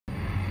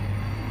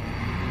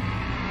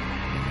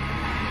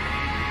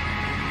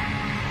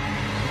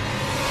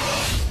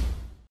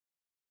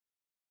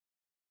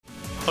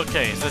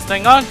Okay, is this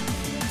thing on?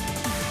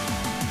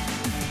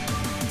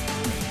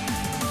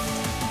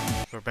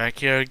 We're back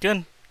here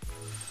again.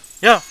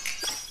 Yeah.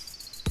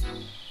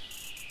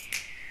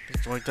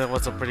 Looks like that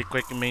was a pretty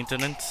quick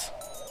maintenance.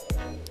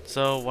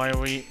 So why are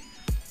we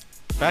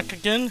back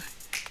again?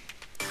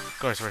 Of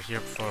course we're here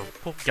for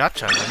pull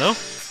gacha, you know?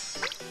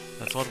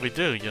 That's what we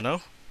do, you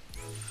know?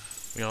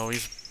 We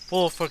always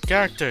pull for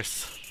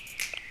characters.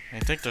 I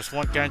think there's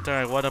one character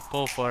I wanna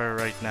pull for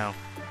right now.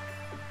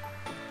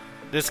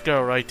 This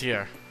girl right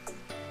here.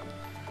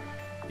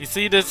 You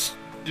see this?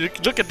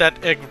 Look at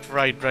that egg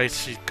fried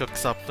rice she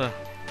cooks up.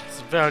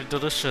 It's very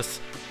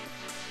delicious.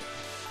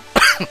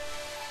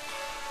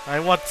 I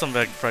want some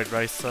egg fried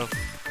rice, so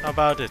how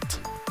about it?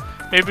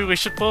 Maybe we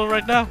should pull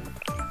right now?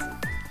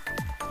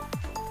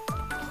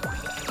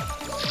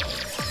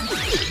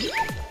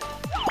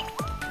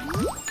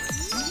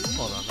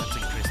 Hold on, let's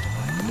increase the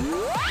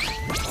volume.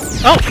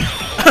 Oh!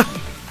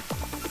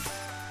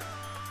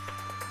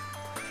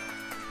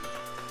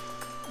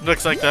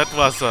 Looks like that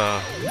was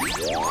a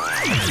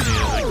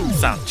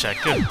sound check.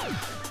 Well,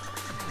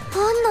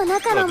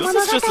 this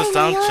is just a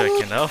sound check,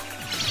 you know?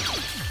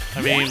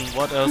 I mean,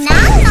 what else?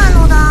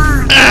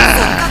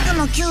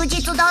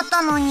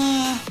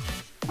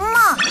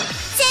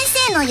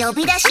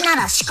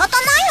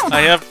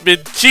 I have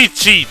been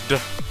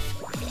cheat-cheated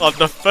on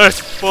the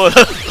first pull.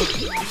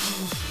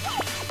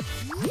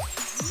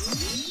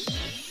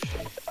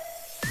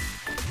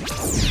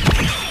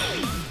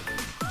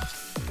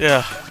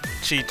 Yeah.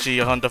 Chi-Chi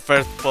on the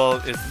first pull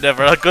is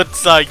never a good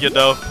sign, you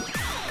know.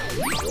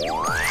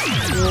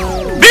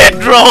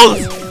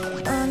 Mid-rolls!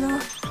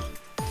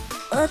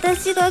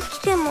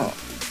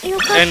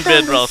 And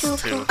mid-rolls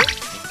too.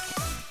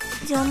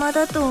 You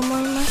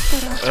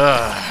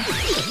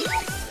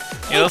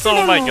know, some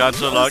of my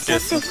gacha log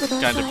is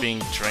kind of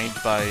being drained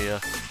by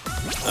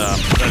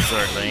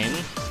Professor Lane.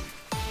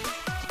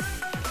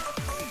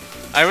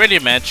 I already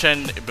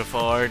mentioned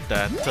before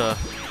that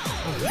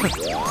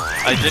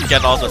I did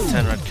get all the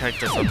 10 red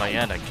characters on my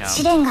N account.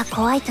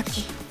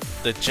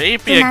 The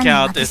JP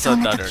account is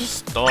another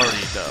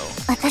story though.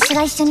 I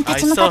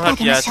still have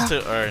yet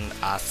to earn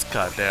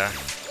Asuka there.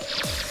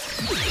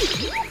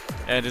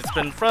 And it's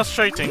been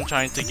frustrating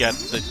trying to get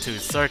the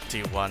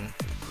 231.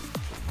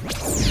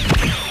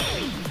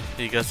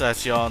 Because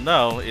as you all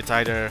know, it's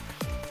either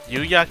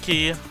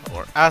Yuyaki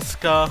or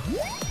Asuka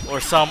or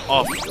some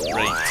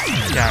off-rate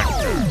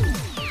character.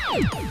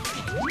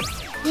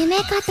 And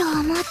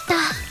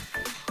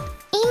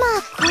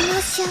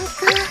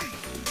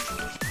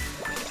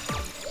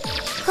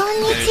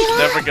it's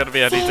never gonna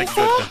be anything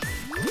good.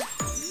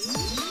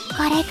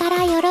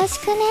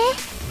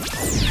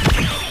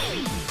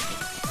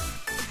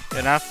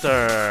 And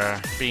after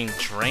being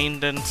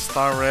drained in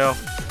Star Rail,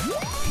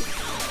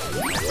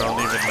 I don't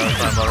even know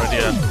if I'm already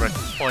at the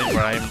point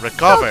where I'm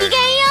recovered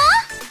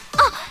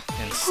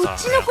in Star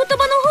Rail.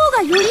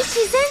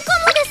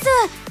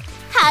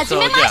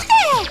 So yeah,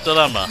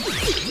 dilemma.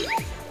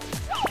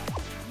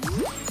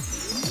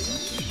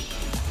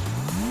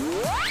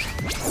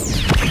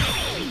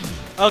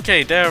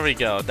 Okay, there we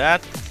go.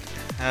 That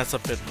has a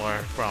bit more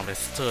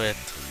promise to it.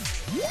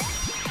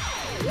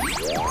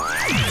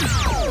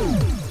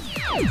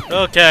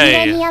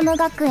 Okay,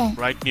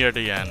 right near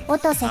the end.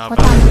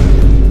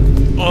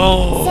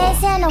 Oh!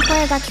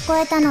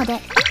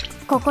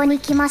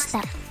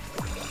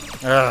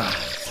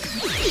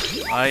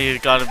 I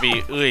gotta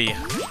be Ui.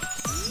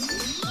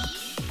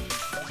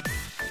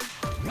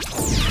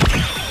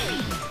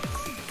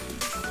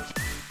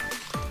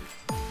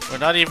 We're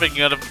not even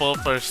gonna pull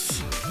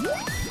first.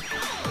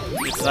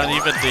 It's not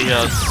even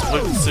the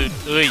swimsuit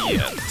Ui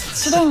yet.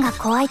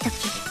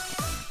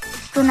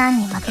 And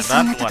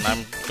that one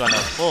I'm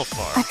gonna pull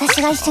for.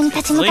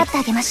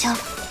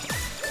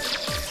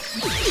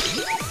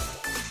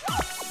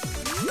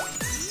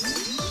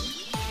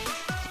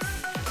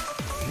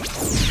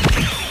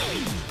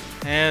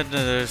 And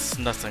there's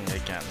nothing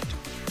again.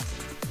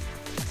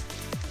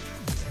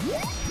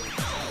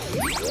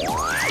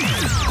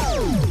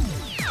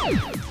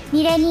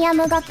 Millennium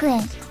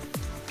Gakuen.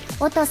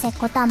 Otose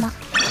Kotama.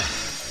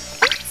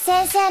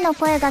 Sensei no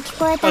koe ga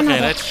kikoeta node.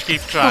 Okay, let's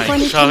keep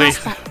trying, shall we?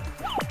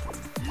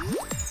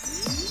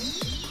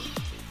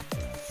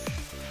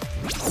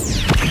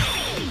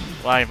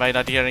 Why am I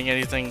not hearing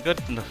anything good?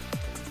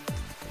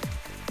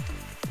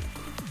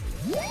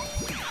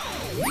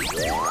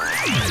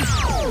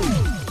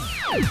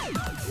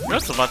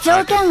 There's so much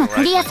I can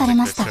write on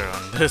this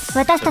device. I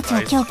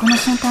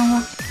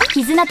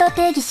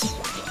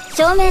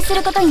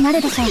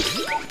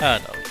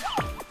don't know.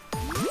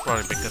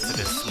 Probably because it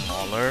is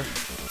smaller.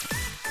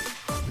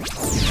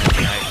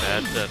 The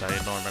iPad that I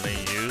normally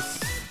use.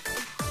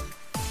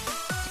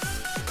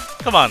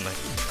 Come on, like,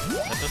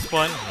 at this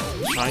point,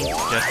 I'm trying to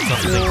get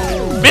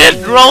something.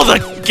 Mid-rolls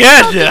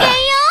again!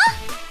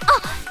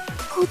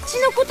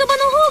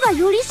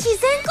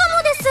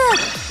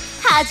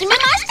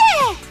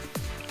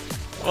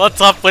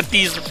 What's up with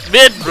these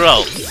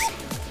mid-rolls?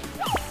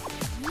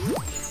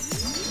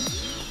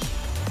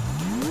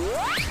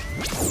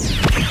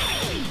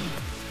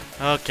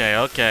 Okay,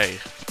 okay.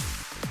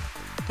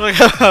 Look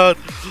out!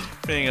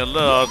 Being a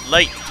little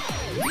late.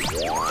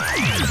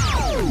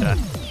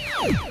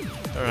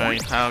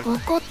 Alright, how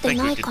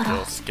think we could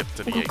go skip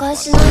to the 誤解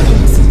しないで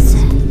ね、先生。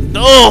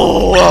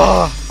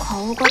 No!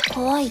 顔が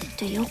怖いっ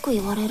てよく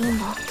言われるん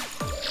だ。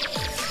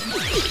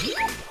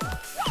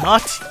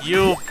 Not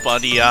you,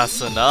 buddy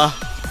Asuna.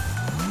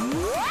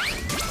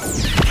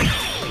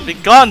 Be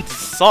gone,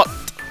 sot.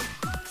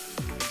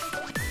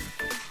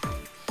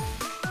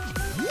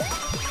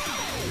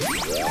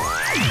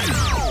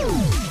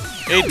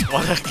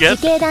 What again?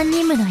 自警団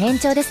任務の延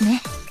長です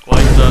ね。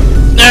 Quite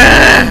the...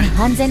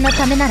 安全の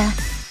ためなら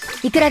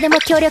いくらでも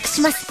協力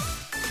します。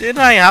 Did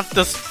I have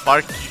to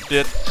spark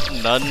you? Did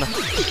none?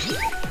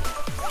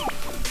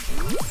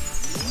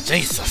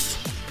 Jesus.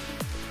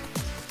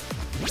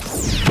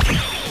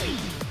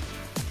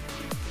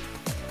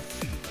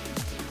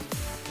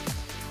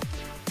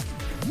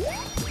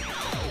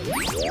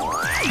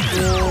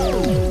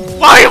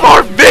 Why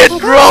more mid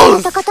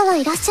rolls? 方は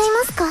いらっしゃい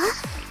ますか？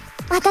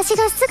私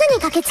がすぐ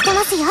に駆けつけ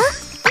ますよ。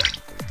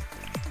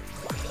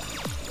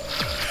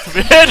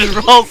 Mid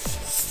rolls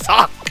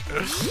suck.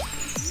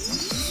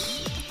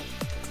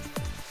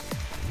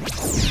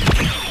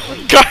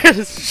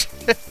 Guys,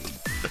 shit.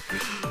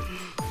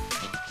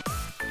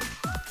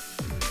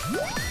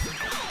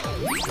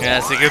 Yeah,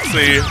 as you can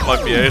see, my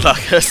Mina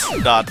has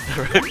not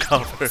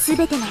recovered す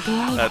べての出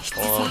会いは at 必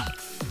all. 然。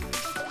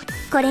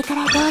これか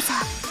らどうぞ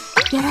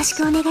よろし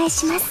くお願い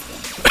します。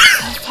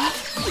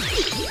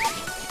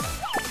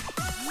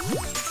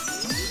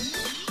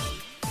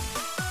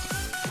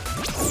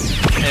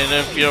 And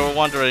if you're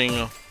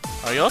wondering,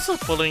 are you also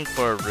pulling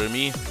for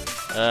Rumi?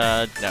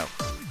 No.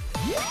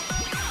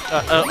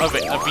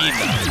 Wait,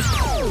 Mina.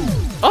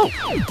 Oh!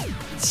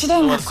 試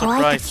練 I が was 怖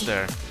い surprised 時、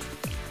 there.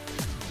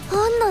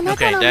 本の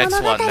中 Okay, の next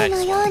物語 one, の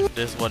next ように。 one.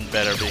 This one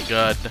better be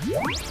good.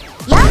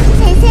 やあ、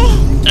先生。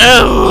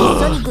 Oh!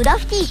 一緒にグラ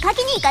フィティ書き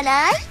に行か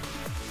ない？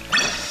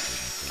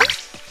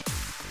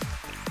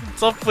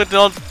 What's up with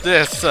all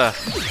this? I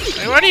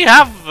already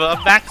have a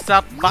maxed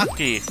out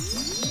Baki.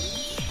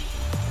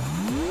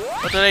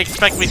 What do they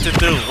expect me to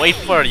do? Wait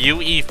for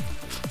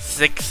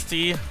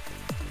UE60?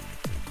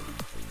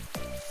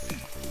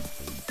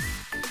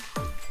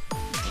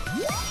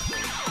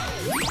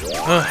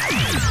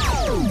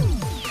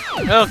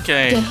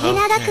 Okay, ゲヘ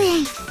ナ学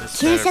園 This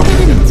給 better 食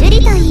部のジュリ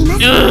と言います。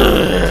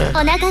 Ugh. お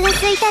腹が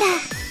空いたら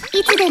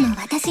いつでも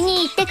私に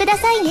言ってくだ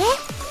さいね。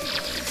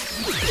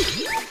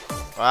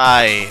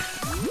 Why?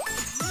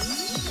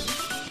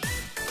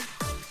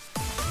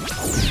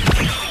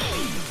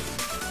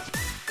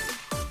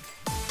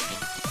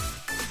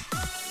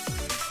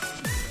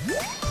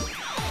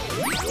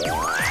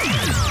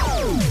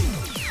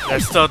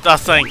 There's still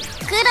nothing.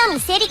 黒見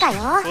セリカ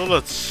よ。 Full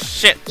of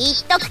shit. 言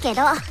っとくけ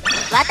ど、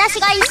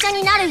私が一緒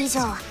になる以上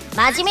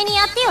真面目に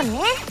やってよ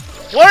ね。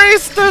 Where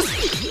is this?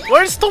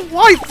 Where's the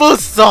waifu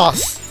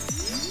sauce? ?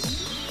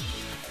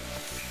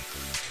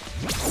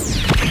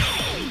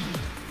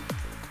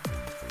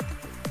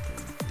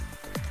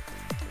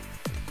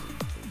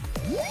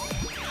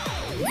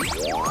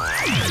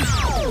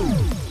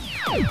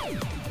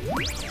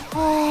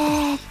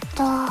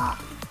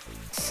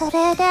そ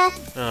れで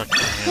Okay,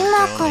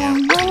 今から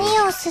only 何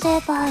をすれ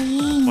ばい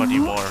いの？ 20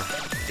 more.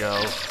 Go.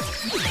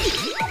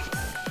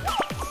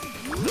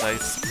 I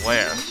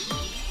swear.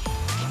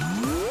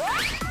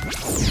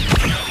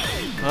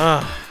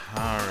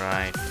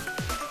 Alright.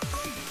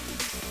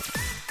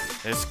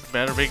 This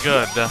better be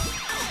good. Ain't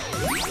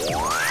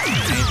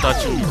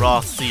touching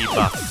raw sea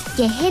buffs.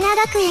 ゲヘナ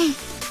学園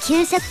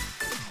給食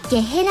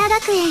ゲヘナ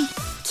学園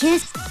給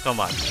Come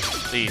on,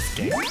 please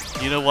game.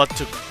 You know what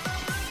to.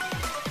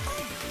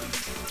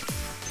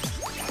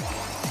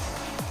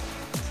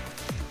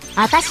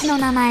 私の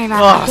名前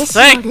は Oh,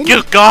 thank you,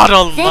 God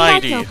仙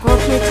台 Almighty! 京高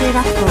級中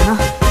学校の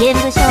現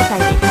部紹介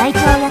で会長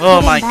をやって Oh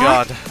る my ん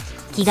だ。 God!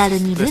 気軽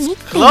にル This ミっ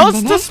て呼んで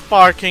close ね。 to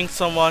sparking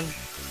someone.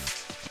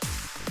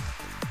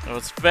 It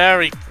was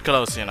very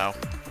close, you know.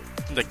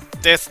 Like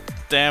this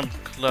damn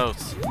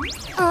close.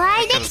 お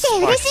会いで Could き have て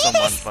sparked 嬉しい someone,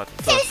 です。 but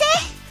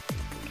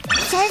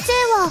先生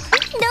はどん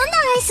な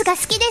アイスが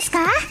好きです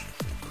か？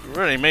 it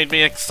really made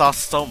me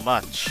exhaust so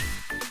much.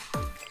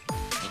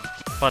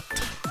 But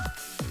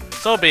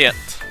so be it.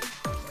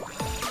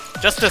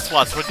 Just this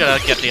once, we're gonna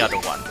get the other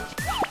one.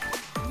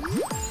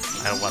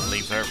 I don't want to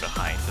leave her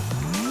behind.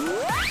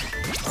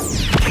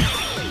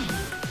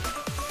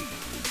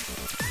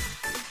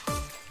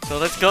 So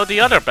let's go the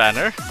other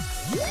banner.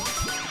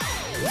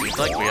 Seems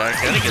like we are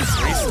gonna get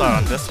 3-star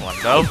on this one,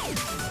 though.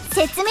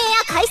 説明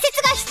や解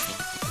説が必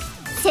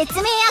It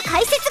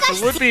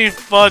would be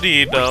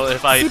funny though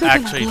if I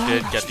actually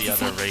did get the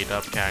other rate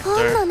up 本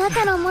character. の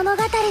中の物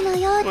語の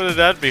ように Wouldn't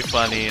that be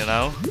funny, you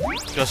know?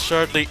 Because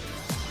shortly.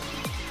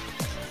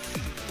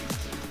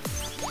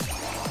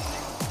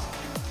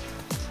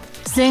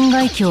 仙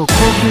外京高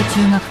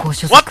級中学校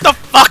所属 What the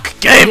fuck,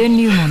 game? 電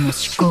流門の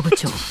執行部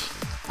長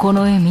こ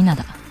の絵ミナ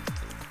だ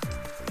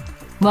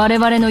我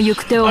々の行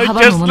く手を I 阻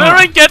just む者は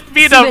literally get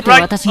me 全 the て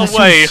right 私が処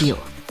理 away. しよう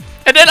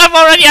And then I'm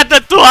already at the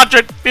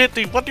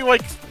 250. What do you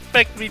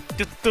expect me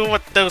to do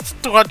with those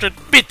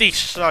 250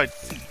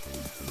 shots?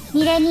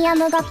 ミレニア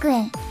ム学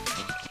園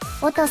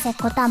音瀬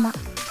小玉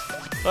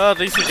Well, at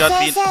least we got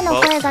先 beat 生の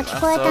both. 声が聞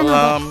こえた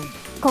ので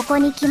ここ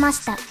に来ま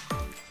した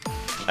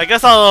I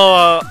guess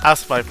I'll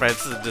ask my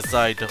friends to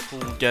decide who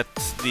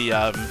gets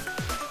the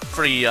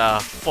free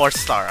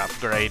 4-star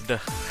upgrade.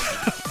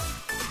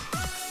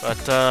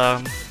 But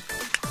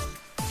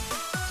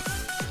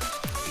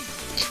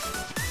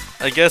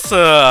I guess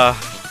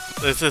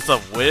this is a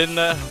win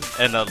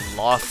and a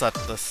loss at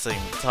the same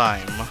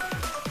time.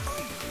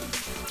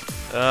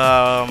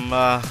 I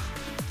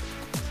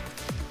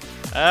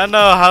don't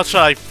know, how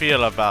should I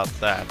feel about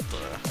that?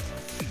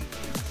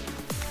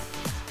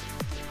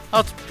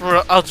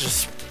 I'll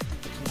just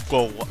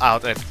go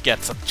out and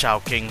get some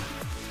chowking.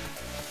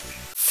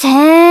 先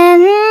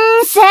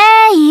生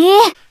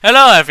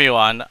Hello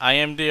everyone, I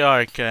am the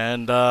Ark,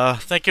 and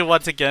thank you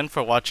once again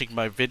for watching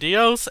my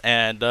videos.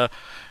 And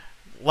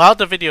while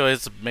the video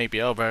is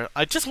maybe over,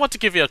 I just want to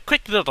give you a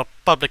quick little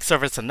public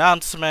service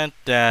announcement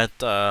that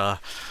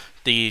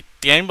the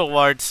Game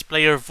Awards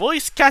Player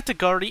Voice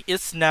category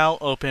is now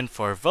open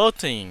for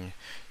voting.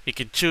 You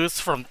can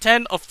choose from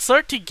 10 of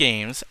 30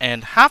 games,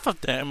 and half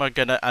of them are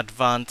gonna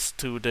advance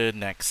to the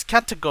next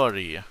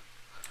category.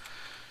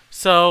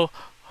 So,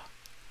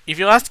 if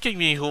you're asking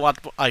me what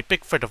I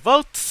picked for the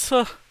votes,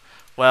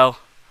 well,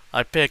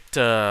 I picked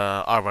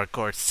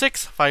ARVHJENX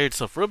 6, Fires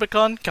of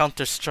Rubicon,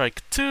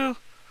 Counter-Strike 2,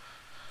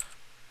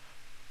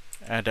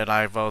 and then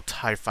I vote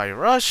Hi-Fi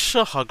Rush,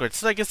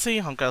 Hogwarts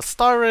Legacy, Honkai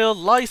Star Rail,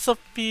 Lies of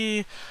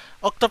P,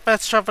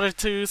 Octopath Traveler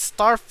 2,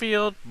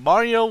 Starfield,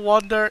 Mario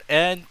Wonder,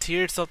 and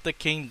Tears of the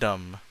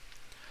Kingdom.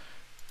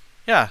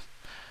 Yeah,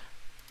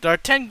 there are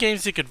 10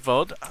 games you could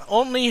vote.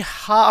 Only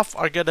half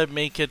are gonna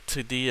make it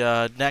to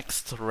the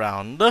next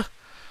round.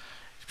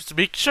 Just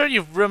make sure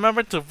you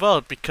remember to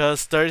vote,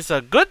 because there's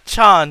a good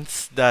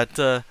chance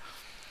that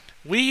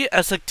we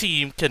as a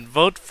team can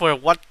vote for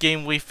what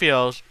game we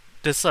feel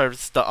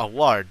deserves the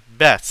award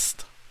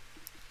best.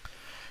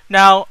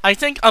 Now, I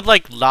think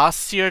unlike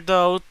last year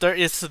though, there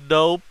is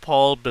no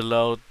poll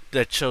below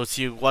that shows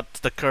you what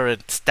the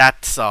current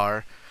stats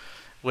are,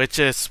 which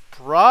is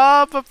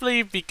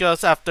probably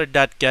because after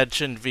that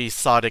Genshin v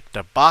Sonic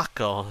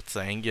debacle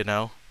thing, you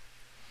know.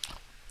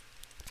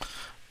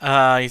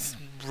 I'm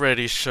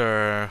pretty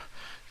sure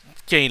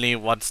Keighley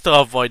wants to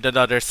avoid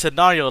another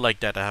scenario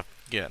like that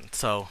again,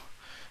 so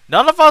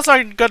none of us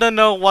are gonna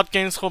know what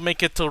games will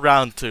make it to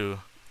round 2.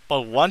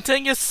 But one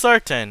thing is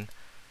certain,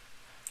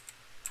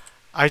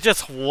 I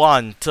just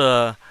want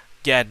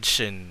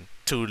Genshin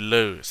to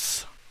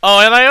lose. Oh,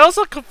 and I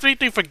also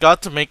completely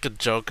forgot to make a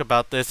joke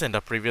about this in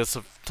the previous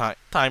time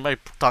I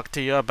talked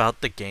to you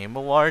about the Game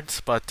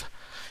Awards, but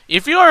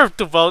if you are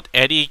to vote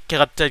any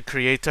content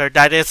creator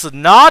that is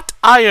not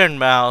Iron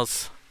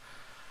Mouse,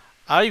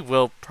 I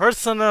will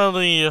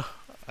personally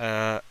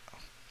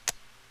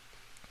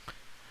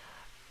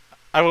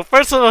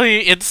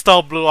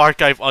install Blue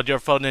Archive on your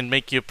phone and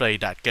make you play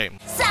that game.